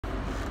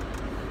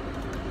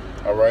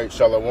All right,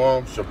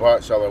 Shalom,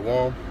 Shabbat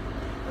Shalom.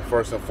 And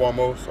first and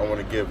foremost, I want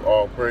to give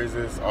all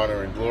praises,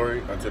 honor, and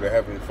glory unto the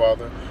Heavenly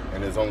Father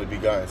and His only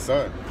begotten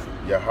Son,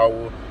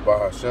 Yahweh,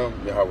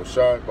 Bahashem, Yahweh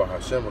Shai,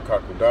 Bahashem,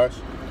 Rakakwadash.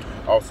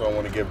 Also, I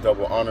want to give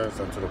double honors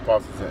unto the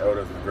apostles and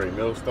elders of the Great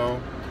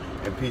Millstone,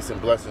 and peace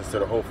and blessings to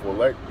the hopeful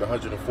elect, the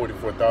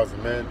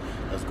 144,000 men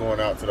that's going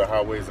out to the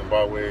highways and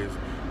byways,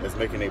 that's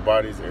making their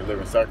bodies a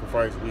living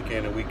sacrifice week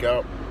in and week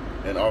out.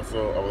 And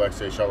also, I would like to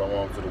say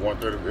shalom to the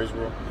 1/3 of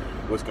Israel,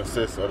 which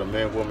consists of the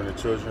men, women, and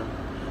children.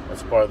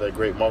 That's part of that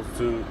great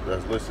multitude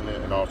that's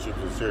listening in all truth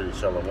and sincerity.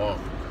 Shalom. All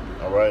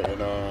right, and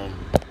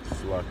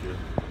Salakia.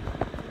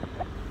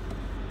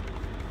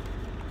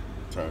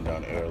 Turn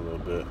down the air a little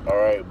bit. All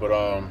right, but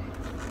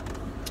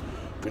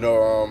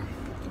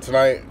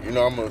tonight, I'm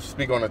gonna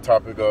speak on the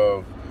topic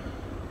of,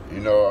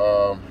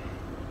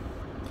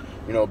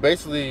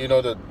 basically,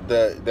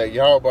 that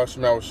Yahweh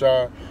Shema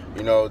Shah,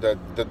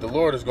 that the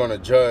Lord is gonna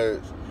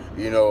judge,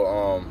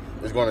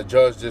 is gonna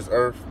judge this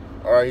earth.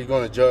 All right, He's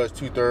gonna judge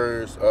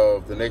 2/3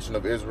 of the nation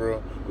of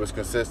Israel, which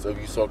consists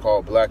of you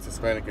so-called blacks,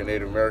 Hispanic, and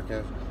Native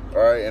Americans.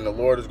 All right, and the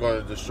Lord is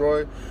going to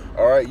destroy,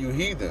 all right, you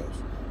heathens.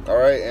 All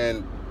right,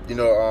 and the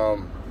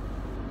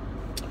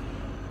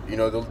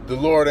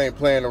Lord ain't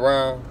playing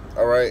around.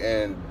 All right,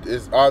 and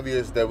it's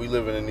obvious that we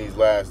living in these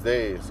last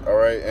days. All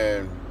right,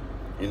 and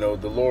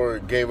the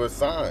Lord gave us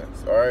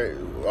signs. All right,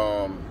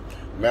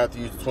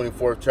 Matthew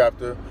 24th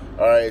chapter.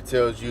 All right, it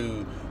tells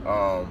you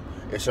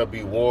it shall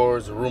be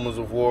wars, rumors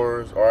of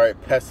wars. All right,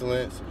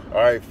 pestilence.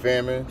 All right,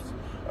 famines.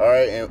 All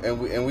right,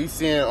 and we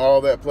seeing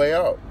all that play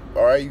out.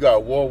 All right, you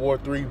got World War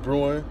III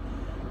brewing.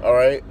 All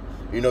right,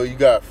 you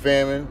got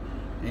famine.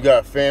 You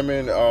got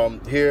famine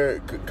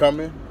here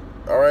coming.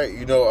 All right,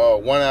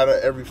 one out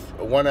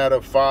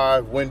of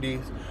 5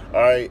 Wendy's,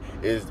 all right,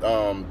 is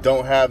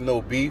don't have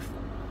no beef.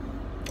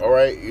 All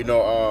right,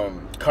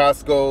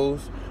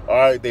 Costco's, all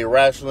right, they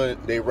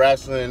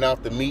rationing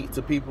out the meat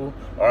to people.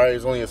 All right,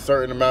 there's only a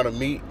certain amount of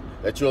meat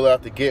that you're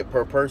allowed to get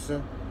per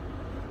person.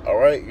 All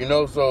right,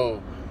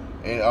 so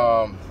and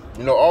all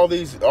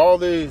the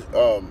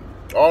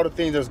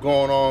things that's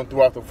going on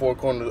throughout the four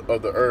corners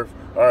of the earth.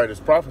 All right,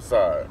 it's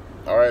prophesied.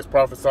 All right, it's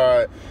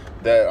prophesied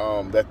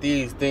that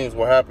these things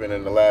will happen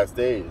in the last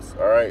days.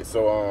 All right,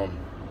 so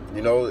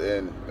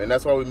and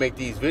that's why we make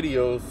these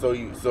videos, so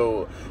you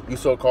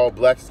so-called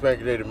black, Hispanic,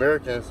 and Native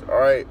Americans, all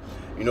right,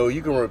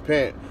 you can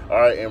repent, all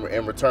right,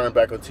 and return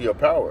back into your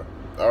power.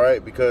 All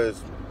right,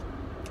 because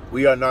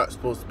we are not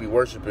supposed to be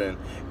worshiping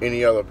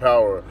any other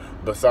power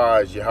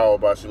besides Yahweh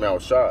Bashim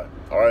Shai.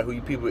 All right, who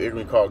you people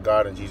ignorantly call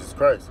God and Jesus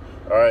Christ.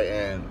 All right,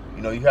 and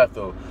you have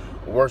to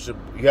worship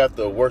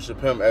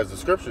Him as the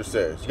scripture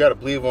says. You got to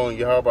believe on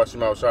Yahweh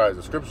Bashim Shai as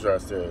the scripture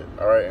has said.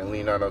 All right, and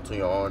lean not unto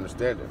your own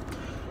understanding.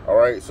 All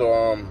right, so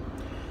I'm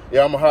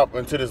gonna hop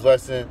into this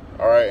lesson.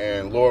 All right,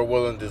 and Lord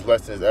willing, this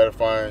lesson is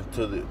edifying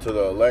to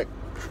the elect.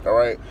 All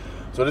right,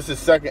 so this is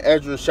 2nd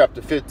Esdras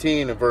chapter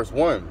 15 and verse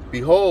 1.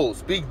 Behold,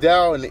 speak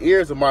thou in the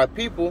ears of my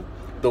people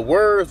the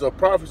words of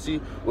prophecy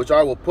which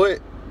I will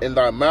put in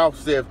thy mouth,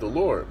 saith the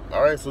Lord.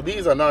 All right, so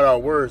these are not our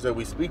words that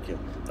we speaking.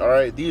 All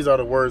right, these are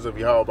the words of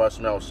Yahweh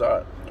Bashim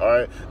Shai. All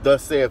right,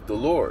 thus saith the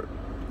Lord.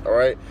 All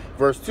right,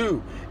 verse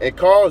 2. And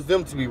cause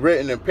them to be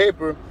written in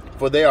paper,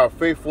 for they are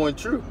faithful and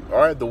true. All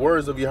right, the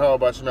words of Yahweh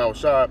Bashim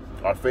Shai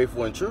are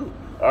faithful and true.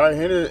 All right,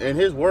 and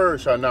His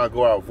word shall not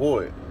go out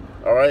void.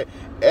 All right,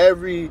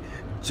 everything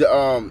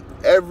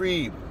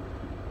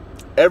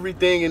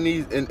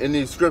in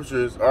these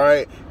scriptures, all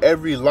right,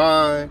 every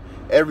line,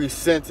 every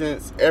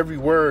sentence, every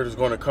word is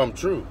going to come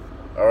true.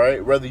 All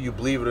right, whether you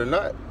believe it or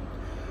not.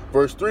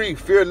 Verse 3,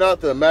 fear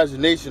not the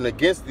imagination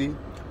against thee,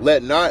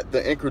 let not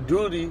the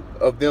incredulity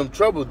of them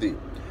trouble thee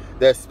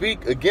that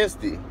speak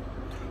against thee,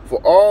 for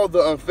all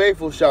the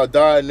unfaithful shall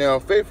die in their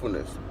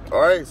unfaithfulness.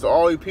 All right, so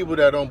all you people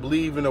that don't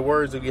believe in the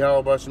words of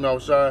Yahweh Bashim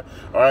Shai,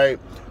 all right,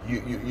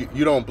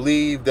 you don't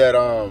believe that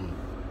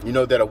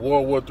that a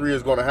World War III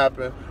is going to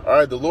happen. All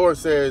right, the Lord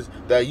says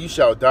that you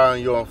shall die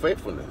in your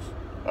unfaithfulness.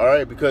 All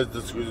right, because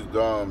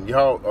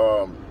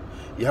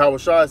Yahweh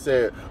Shai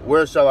said,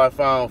 where shall I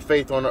find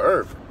faith on the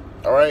earth?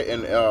 All right,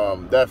 and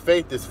that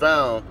faith is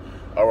found,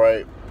 all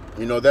right,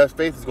 that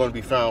faith is going to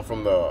be found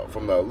from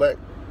the elect.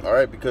 All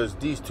right, because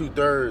these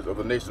 2/3 of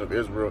the nation of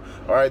Israel,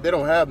 all right, they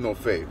don't have no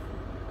faith.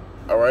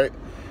 All right,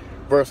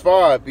 verse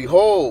 5,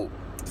 behold,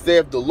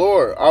 saith the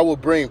Lord, I will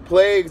bring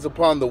plagues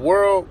upon the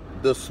world,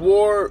 the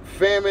sword,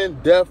 famine,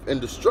 death,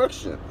 and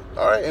destruction.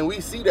 All right, and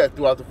we see that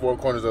throughout the four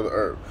corners of the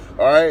earth.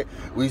 All right,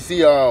 we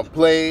see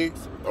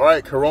plagues. All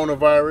right,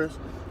 coronavirus.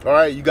 All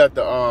right, you got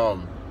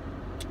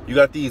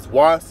these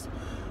wasps.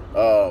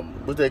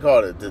 What they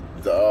call it?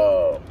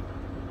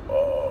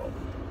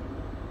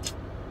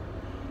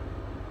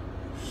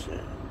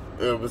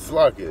 It's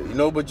like it,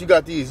 but you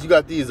got these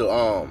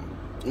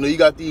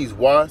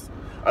wasps.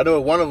 I know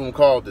one of them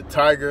called the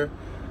tiger,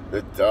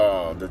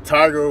 the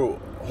tiger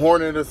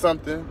hornet or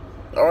something.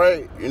 All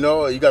right, you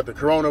got the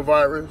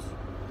coronavirus.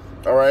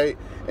 All right,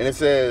 and it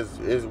says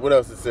what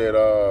else? It said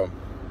the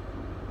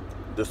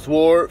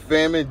sword,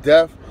 famine,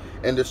 death,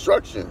 and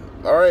destruction.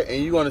 All right,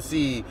 and you're going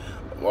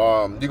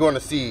to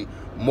see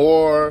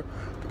more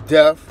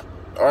death.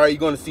 All right, you're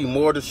going to see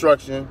more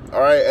destruction.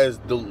 All right, as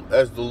the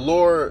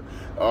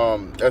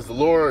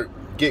Lord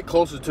get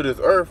closer to this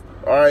earth.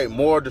 All right,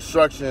 more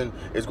destruction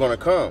is going to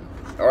come.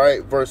 All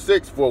right, verse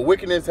 6, for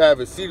wickedness have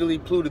exceedingly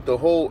polluted the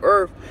whole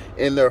earth,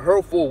 and their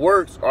hurtful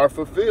works are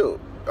fulfilled.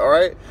 All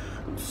right,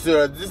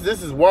 so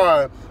this is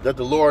why that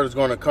the Lord is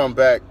going to come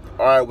back.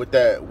 All right, with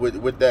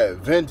that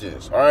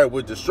vengeance. All right,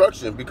 with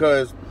destruction,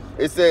 because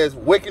it says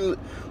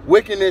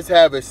wickedness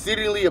have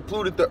exceedingly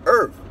polluted the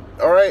earth.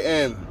 All right,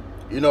 and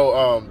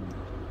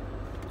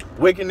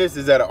wickedness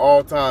is at an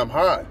all-time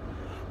high.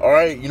 All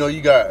right,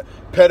 you got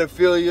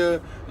pedophilia,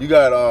 you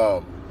got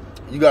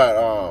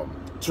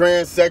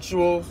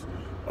transsexuals.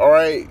 All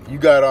right, you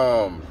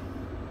got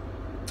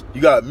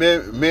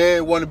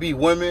men want to be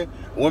women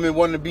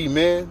want to be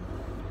men.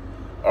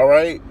 All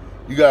right,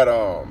 you got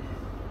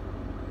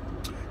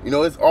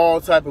it's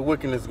all type of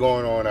wickedness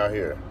going on out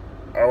here.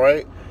 All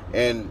right,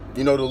 and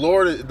the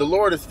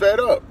Lord is fed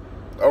up.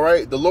 All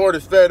right, the Lord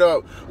is fed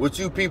up with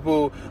you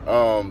people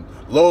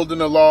loathing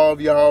the law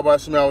of Yahweh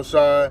Shema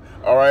Shai.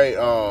 All right,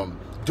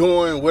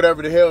 doing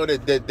whatever the hell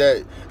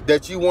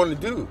that you want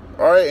to do.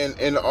 All right,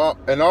 and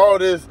all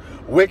this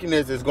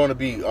wickedness is going to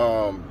be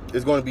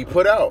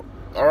put out.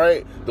 All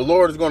right, the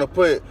Lord is going to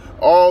put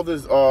all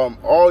this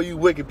all you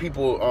wicked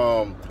people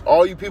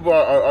all you people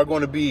are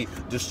going to be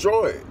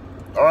destroyed.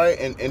 All right,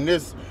 and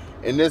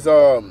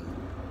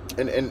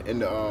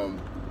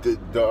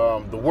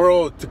the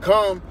world to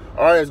come,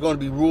 all right, is going to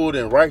be ruled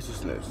in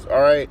righteousness.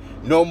 All right,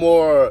 no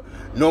more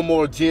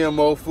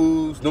GMO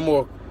foods, no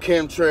more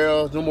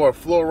chemtrails, no more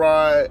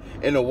fluoride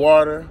in the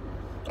water.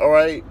 All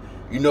right,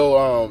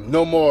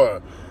 no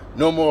more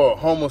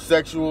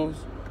homosexuals.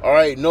 All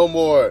right, no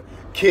more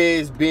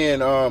kids being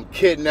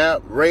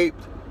kidnapped,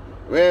 raped.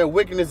 Man,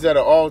 wickedness is at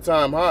an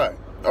all-time high.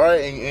 All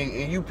right,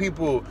 and you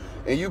people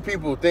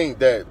think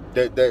that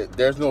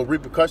there's no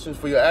repercussions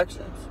for your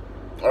actions.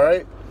 All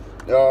right.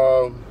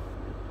 All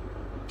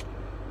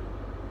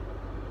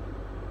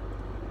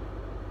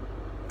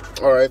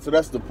right, so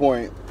that's the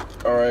point.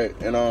 All right,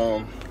 and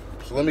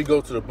so let me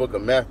go to the book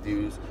of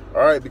Matthew.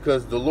 All right,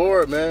 because the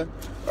Lord, man,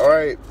 all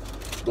right,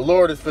 the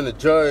Lord is finna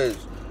judge,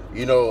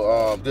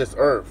 this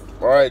earth.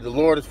 All right, the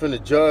Lord is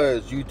finna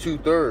judge you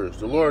 2/3.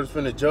 The Lord is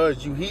finna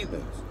judge you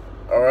heathens.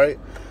 All right,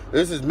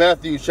 this is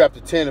Matthew chapter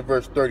 10 and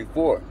verse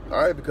 34.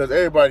 All right, because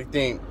everybody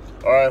think,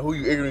 all right, who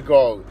you ignorantly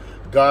call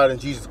God and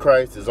Jesus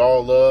Christ is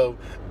all love.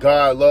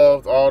 God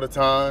loves all the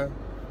time.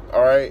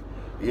 All right,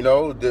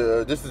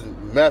 this is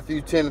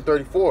Matthew 10 and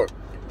 34.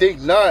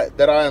 Think not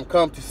that I am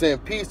come to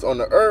send peace on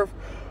the earth.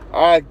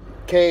 I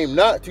came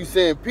not to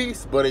send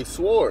peace, but a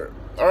sword.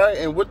 All right,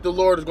 and what the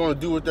Lord is going to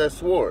do with that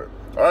sword?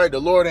 All right, the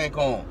Lord ain't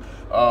going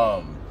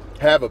to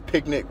have a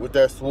picnic with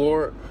that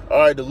sword. All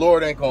right, the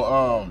Lord ain't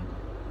going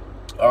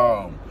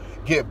to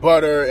get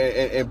butter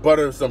and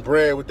butter some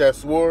bread with that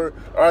sword.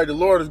 All right, the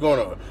Lord is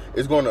going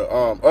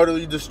to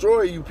utterly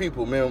destroy you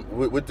people, man,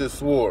 with this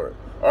sword.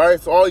 All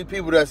right, so all you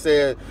people that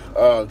said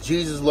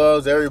Jesus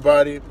loves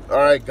everybody. All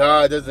right,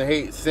 God doesn't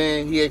hate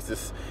sin.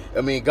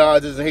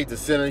 God doesn't hate the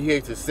sinner. He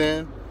hates the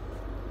sin.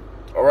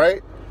 All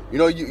right,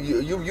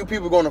 you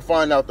people are going to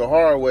find out the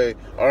hard way.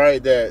 All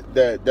right, that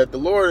the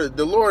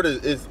Lord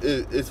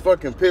is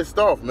fucking pissed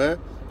off, man.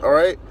 All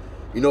right,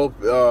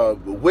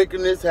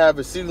 wickedness have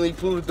exceedingly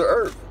polluted the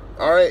earth.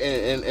 All right,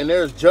 and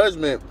there's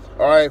judgment.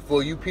 All right,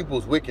 for you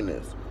people's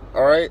wickedness.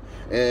 All right,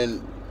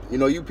 and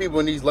you people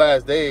in these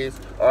last days,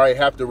 all right,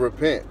 have to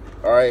repent.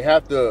 All right,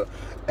 have to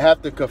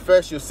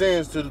confess your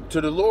sins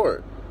to the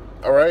Lord.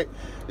 All right,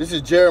 this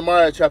is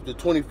Jeremiah chapter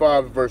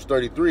 25 verse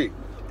 33.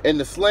 And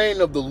the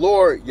slain of the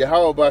Lord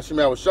Yahweh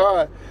Bashim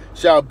Shai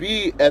shall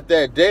be at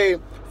that day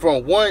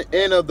from one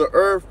end of the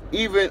earth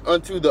even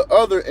unto the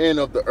other end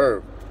of the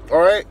earth. All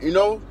right,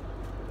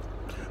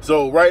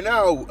 so right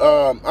now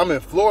I'm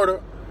in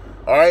Florida.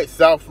 All right,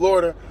 South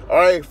Florida. All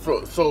right,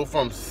 so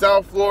from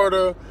South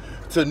Florida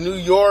to New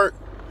York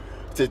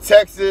to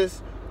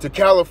Texas to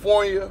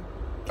California,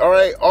 all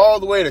right,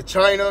 all the way to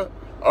China,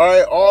 all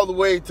right, all the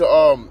way to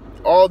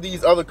all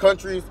these other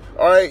countries,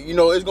 all right,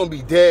 it's gonna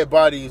be dead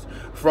bodies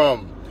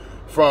from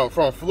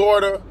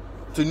Florida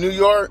to New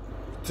York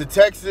to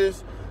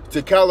Texas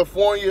to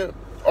California,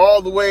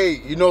 all the way,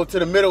 to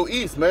the Middle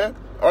East, man.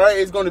 All right,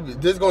 it's gonna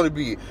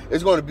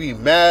be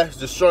mass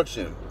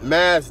destruction,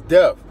 mass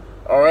death.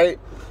 All right,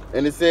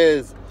 and it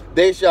says,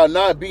 they shall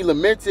not be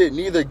lamented,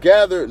 neither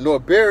gathered nor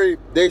buried.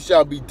 They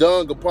shall be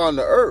dung upon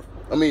the earth.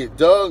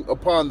 Dung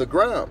upon the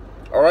ground.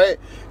 All right.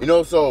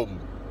 So,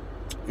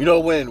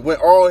 when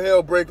all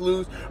hell break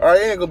loose, all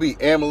right, ain't gonna be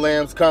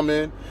ambulance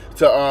coming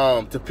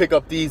to pick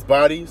up these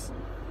bodies.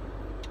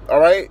 All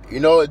right.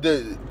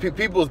 The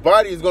people's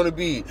body is gonna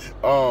be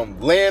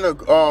laying.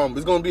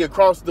 It's gonna be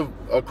across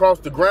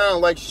the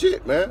ground like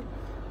shit, man.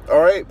 All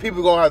right,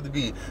 people gonna have to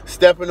be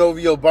stepping over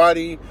your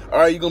body. All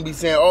right, you're gonna be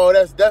saying, "Oh,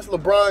 that's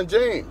LeBron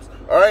James."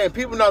 All right, and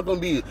people not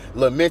gonna be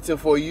lamenting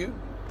for you.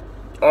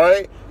 All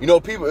right,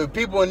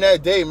 people in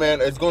that day,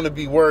 man, is gonna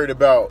be worried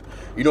about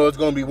you know, it's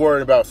going to be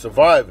worried about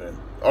surviving.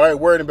 All right,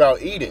 worried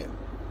about eating.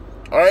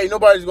 All right,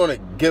 nobody's going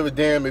to give a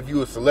damn if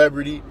you a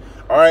celebrity.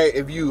 All right,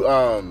 if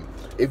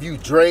you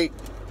Drake,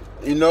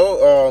 you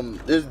know,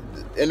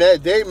 in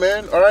that day,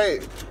 man. All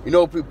right, you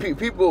know,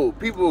 people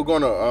are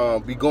gonna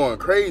be going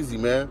crazy,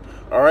 man.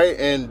 All right,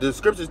 and the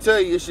scriptures tell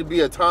you it should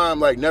be a time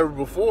like never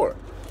before.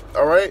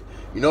 All right,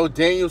 you know,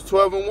 Daniel's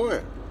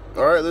 12:1.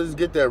 All right, let's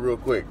get that real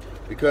quick,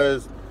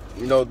 because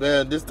you know,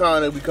 man, this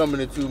time that we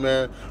coming into,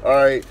 man. All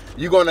right,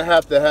 you're gonna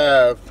have to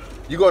have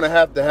Yahweh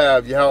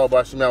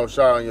Bashim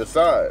Shah on your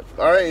side.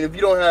 All right, and if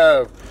you don't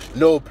have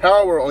no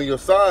power on your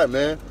side,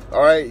 man,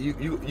 all right,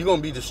 you're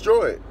gonna be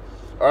destroyed.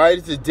 All right,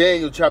 this is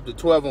Daniel chapter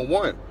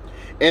 12:1.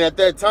 And at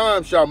that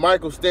time shall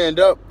Michael stand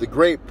up, the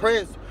great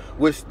prince,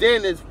 with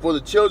standards for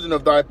the children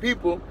of thy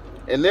people,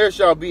 and there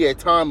shall be a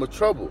time of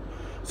trouble,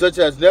 such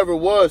as never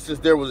was since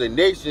there was a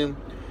nation,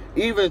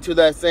 even to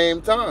that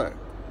same time.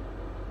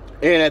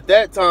 And at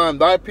that time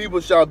thy people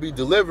shall be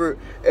delivered,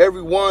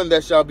 every one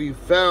that shall be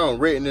found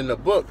written in the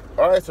book.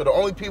 All right, so the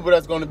only people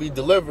that's going to be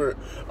delivered,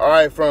 all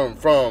right,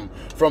 from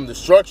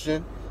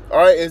destruction, all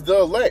right, is the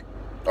elect.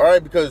 All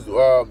right, because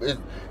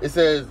it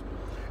says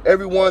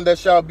everyone that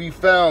shall be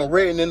found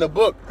written in the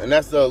book, and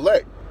that's the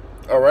elect.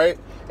 All right,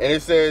 and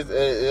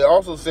it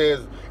also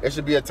says it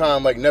should be a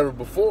time like never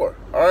before.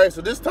 All right,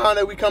 so this time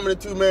that we coming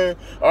into, man,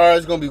 all right,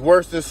 it's gonna be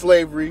worse than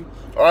slavery.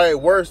 All right,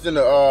 worse than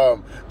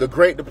the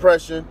Great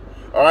Depression.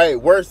 All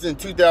right, worse than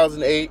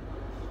 2008.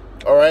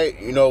 All right,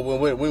 you know,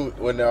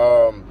 when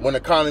the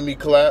economy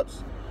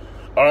collapsed.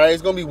 All right,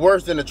 it's gonna be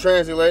worse than the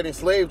transatlantic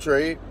slave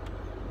trade.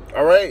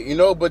 All right, you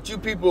know, but you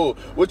people,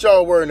 what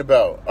y'all worrying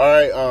about? All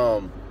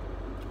right,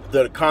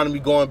 the economy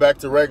going back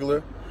to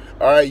regular.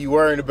 All right, you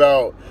worrying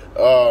about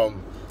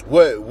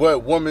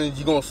what woman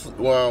you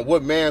gonna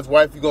what man's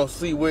wife you gonna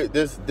sleep with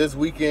this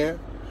weekend?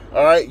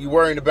 All right, you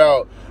worrying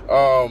about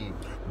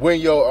when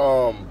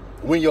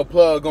your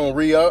plug gonna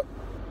re-up?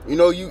 You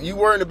know, you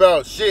worrying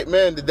about shit,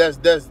 man. That's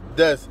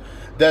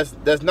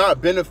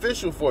not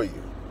beneficial for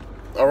you.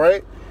 All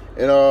right,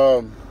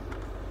 and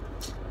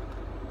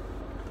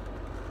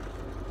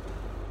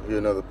here's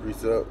another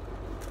precept.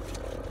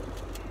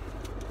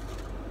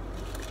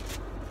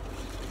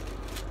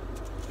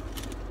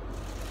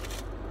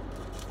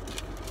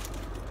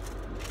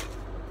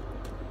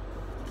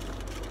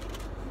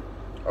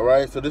 All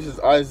right, so this is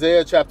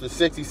Isaiah chapter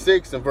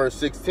 66 and verse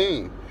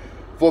 16.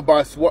 For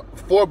by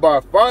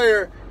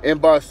fire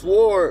and by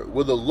sword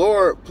will the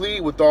Lord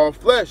plead with all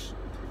flesh,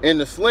 and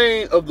the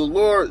slain of the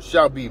Lord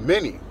shall be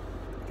many.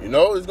 You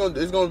know, it's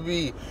gonna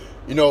be,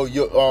 you know,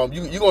 you're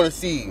gonna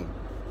see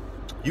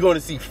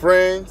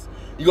friends,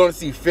 you're gonna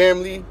see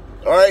family.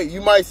 All right,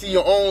 you might see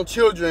your own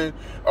children,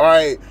 all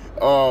right,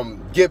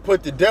 get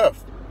put to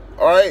death.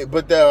 All right,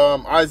 but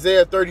the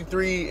Isaiah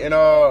 33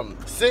 and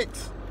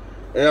 6.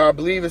 And I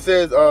believe it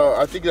says,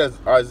 I think that's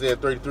Isaiah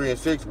 33 and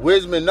 6,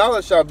 wisdom and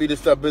knowledge shall be the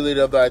stability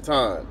of thy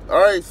time.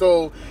 All right,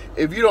 so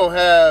if you don't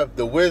have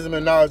the wisdom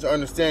and knowledge and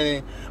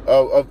understanding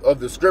of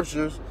the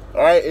scriptures,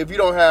 all right, if you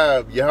don't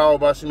have Yahweh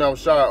Bashim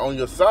Shah on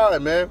your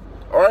side, man,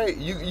 all right,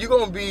 you're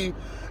going to be,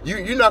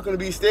 you're not going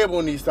to be stable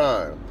in these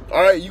times.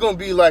 All right, you're going to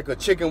be like a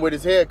chicken with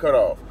his head cut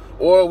off.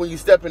 Or when you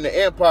step in the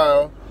ant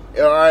pile,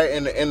 all right,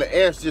 and the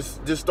ants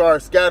just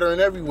start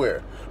scattering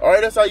everywhere. All right,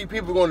 that's how you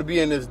people are going to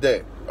be in this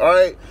day. All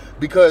right,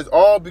 because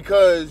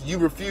you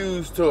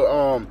refuse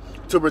to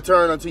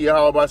return unto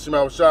Yahweh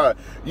Bashim Shah.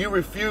 You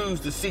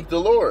refuse to seek the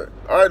Lord.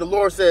 All right, the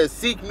Lord says,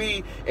 "Seek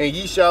me, and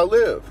ye shall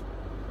live."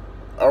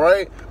 All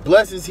right,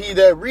 blessed is he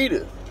that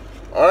readeth.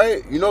 All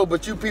right, you know,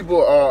 but you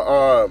people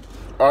are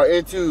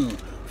into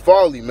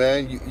folly,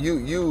 man.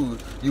 You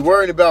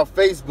worrying about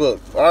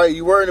Facebook. All right,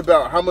 you worrying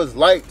about how much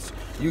likes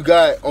you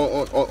got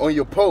on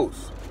your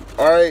posts.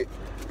 All right,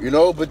 you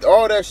know, but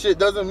all that shit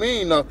doesn't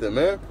mean nothing,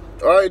 man.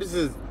 All right, this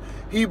is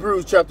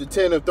Hebrews chapter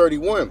 10 and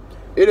 31.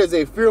 It is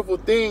a fearful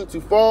thing to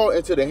fall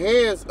into the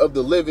hands of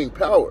the living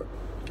power.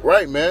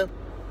 Right, man?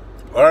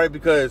 All right,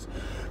 because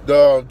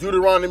the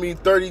Deuteronomy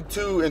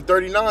 32 and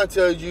 39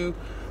 tells you,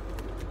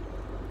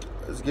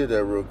 let's get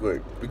that real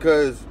quick,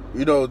 because,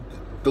 you know,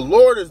 the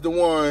Lord is the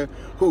one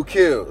who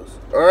kills.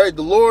 All right,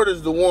 the Lord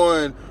is the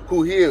one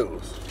who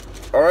heals.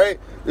 All right,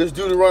 this is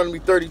Deuteronomy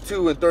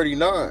 32 and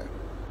 39.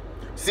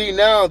 See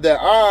now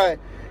that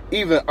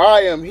even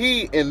I am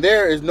he, and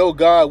there is no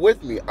God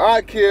with me.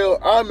 I kill,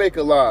 I make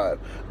alive.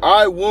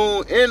 I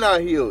wound, and I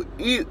heal.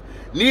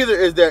 Neither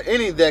is there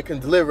any that can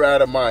deliver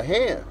out of my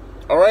hand.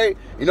 All right?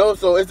 You know,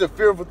 so it's a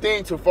fearful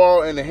thing to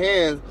fall in the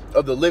hands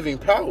of the living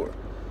power.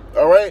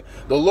 All right?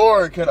 The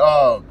Lord can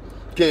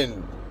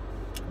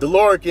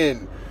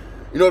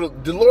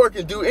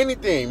do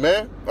anything,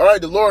 man. All right?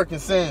 The Lord can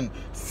send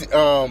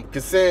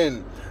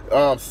Satan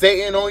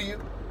on you.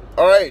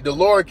 All right, the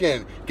Lord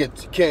can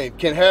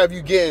have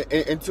you get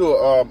into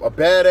a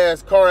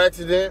badass car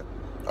accident.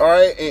 All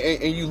right,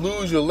 and you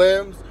lose your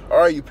limbs. All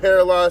right, you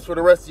paralyzed for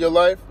the rest of your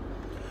life.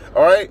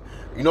 All right,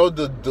 you know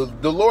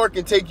the Lord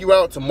can take you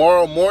out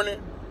tomorrow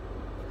morning.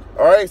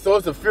 All right, so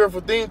it's a fearful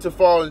thing to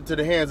fall into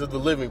the hands of the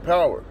living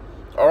power.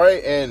 All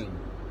right, and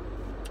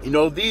You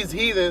know, these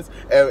heathens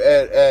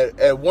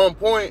at one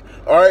point,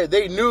 all right,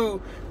 they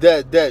knew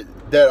that the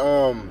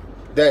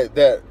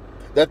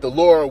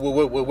Lord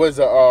was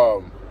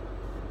a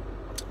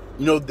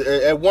you know,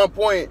 at one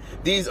point,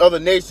 these other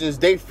nations,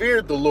 they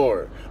feared the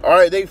Lord. All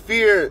right, they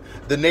feared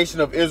the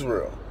nation of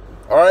Israel.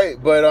 All right,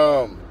 but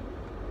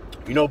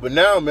you know, but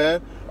now,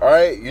 man, all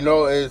right, you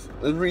know, let's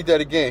read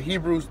that again.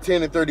 Hebrews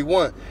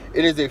 10:31.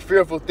 It is a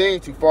fearful thing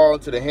to fall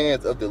into the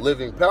hands of the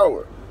living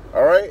power.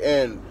 All right,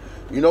 and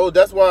you know,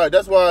 that's why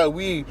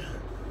we,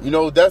 you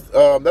know, that's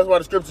why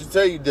the scriptures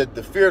tell you that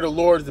the fear of the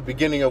Lord is the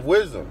beginning of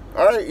wisdom.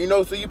 All right, you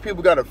know, so you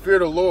people got to fear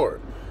the Lord.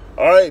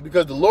 All right,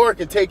 because the Lord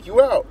can take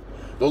you out.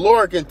 The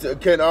Lord can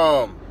take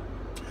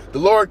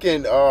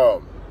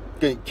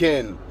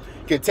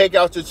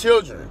out your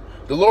children.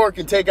 The Lord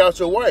can take out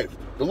your wife.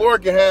 The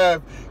Lord can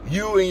have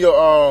you and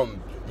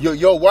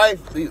your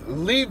wife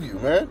leave you,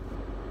 man.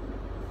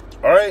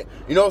 All right,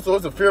 you know, so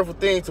it's a fearful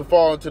thing to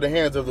fall into the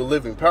hands of the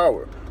living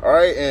power. All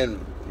right,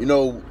 and you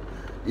know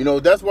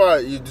that's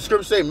why the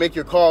scriptures say make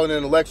your calling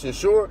and election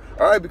sure.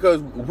 All right, because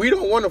we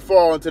don't want to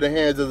fall into the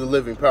hands of the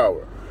living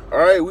power. All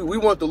right, we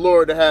want the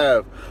Lord to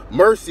have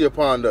mercy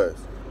upon us.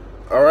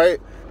 All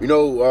right,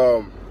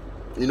 so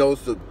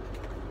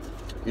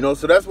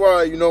that's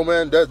why, you know,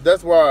 man,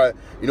 that's why,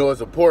 you know,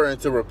 it's important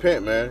to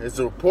repent, man. It's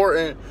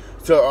important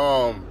to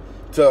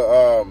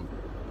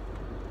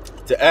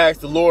ask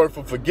the Lord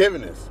for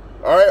forgiveness.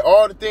 All right,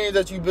 all the things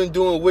that you've been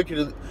doing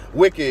wicked.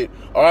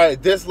 All right,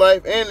 this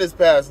life and this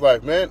past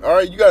life, man. All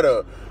right, you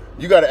gotta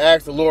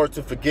ask the Lord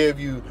to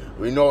forgive you,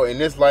 you know, in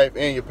this life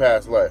and your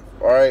past life.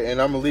 All right,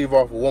 and I'm gonna leave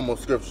off with one more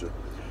scripture.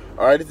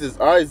 All right, this is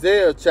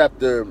Isaiah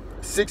chapter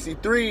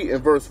 63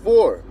 and verse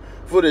 4.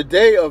 For the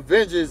day of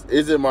vengeance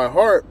is in my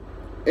heart,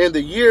 and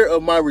the year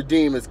of my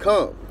redeem is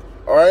come.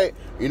 All right,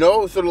 you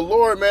know, so the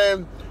Lord,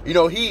 man, you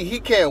know, he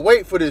can't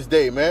wait for this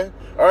day, man.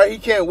 All right, he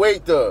can't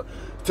wait to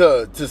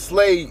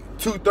slay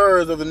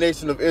 2/3 of the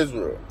nation of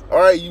Israel. All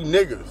right, you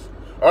niggas.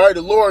 All right,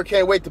 the Lord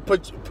can't wait to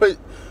put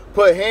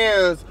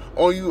hands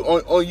on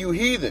you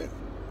heathen.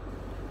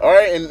 All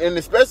right, and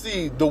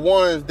especially the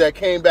ones that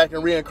came back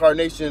in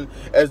reincarnation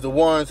as the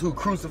ones who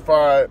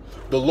crucified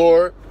the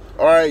Lord.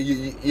 All right,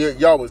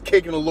 y'all was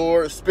kicking the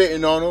Lord,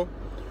 spitting on him.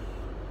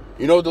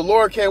 You know, the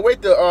Lord can't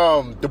wait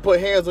to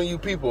put hands on you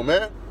people,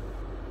 man.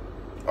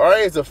 All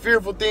right, it's a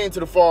fearful thing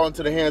to fall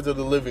into the hands of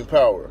the living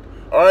power.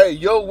 All right,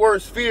 your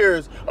worst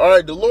fears. All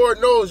right, the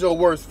Lord knows your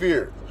worst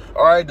fears.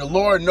 All right, the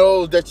Lord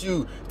knows that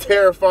you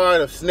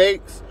terrified of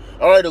snakes.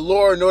 All right, the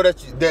Lord knows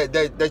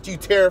that you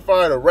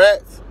terrified of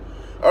rats.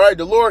 All right,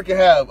 the Lord can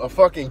have a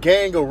fucking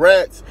gang of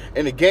rats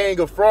and a gang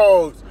of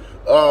frogs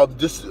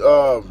just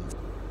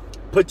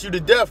put you to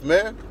death,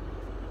 man.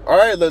 All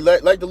right,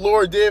 like the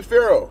Lord did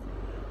Pharaoh.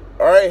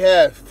 All right,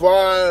 have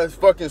flies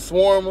fucking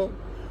swarm them.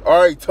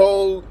 All right,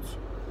 toads.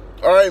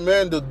 All right,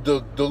 man,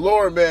 the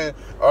Lord, man,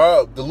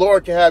 the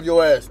Lord can have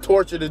your ass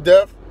tortured to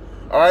death.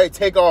 All right,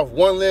 take off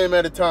one limb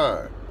at a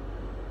time.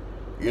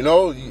 You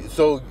know,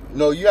 so you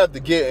know you have to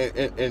get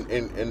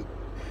in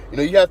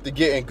you have to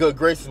get in good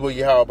graces with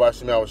Yahweh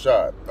Shemel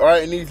Shad. All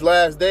right, in these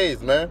last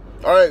days, man.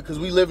 All right, because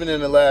we living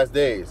in the last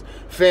days.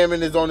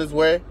 Famine is on its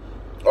way.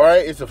 All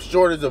right, it's a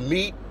shortage of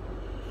meat.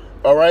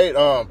 All right,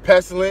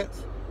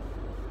 pestilence.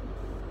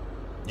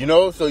 You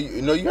know, so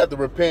you know you have to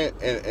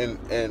repent and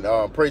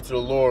pray to the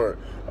Lord.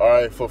 All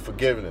right, for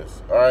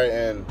forgiveness. All right,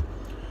 and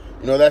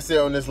you know that's it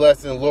on this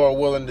lesson. Lord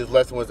willing, this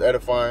lesson was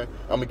edifying.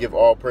 I'm gonna give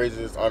all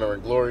praises, honor,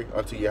 and glory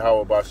unto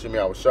Yahweh Ba'Shem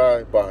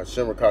Yahushai,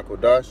 Ba'Hashem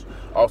Rakakodash.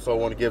 Also, I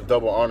want to give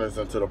double honors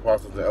unto the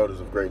apostles and elders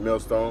of Great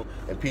Millstone,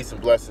 and peace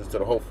and blessings to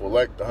the hopeful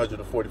elect, the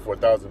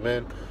 144,000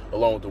 men,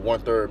 along with the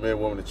 1/3 men,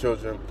 women, and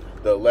children,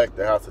 the elect,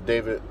 the house of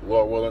David.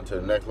 Lord willing, to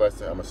the next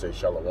lesson, I'm gonna say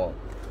Shalom.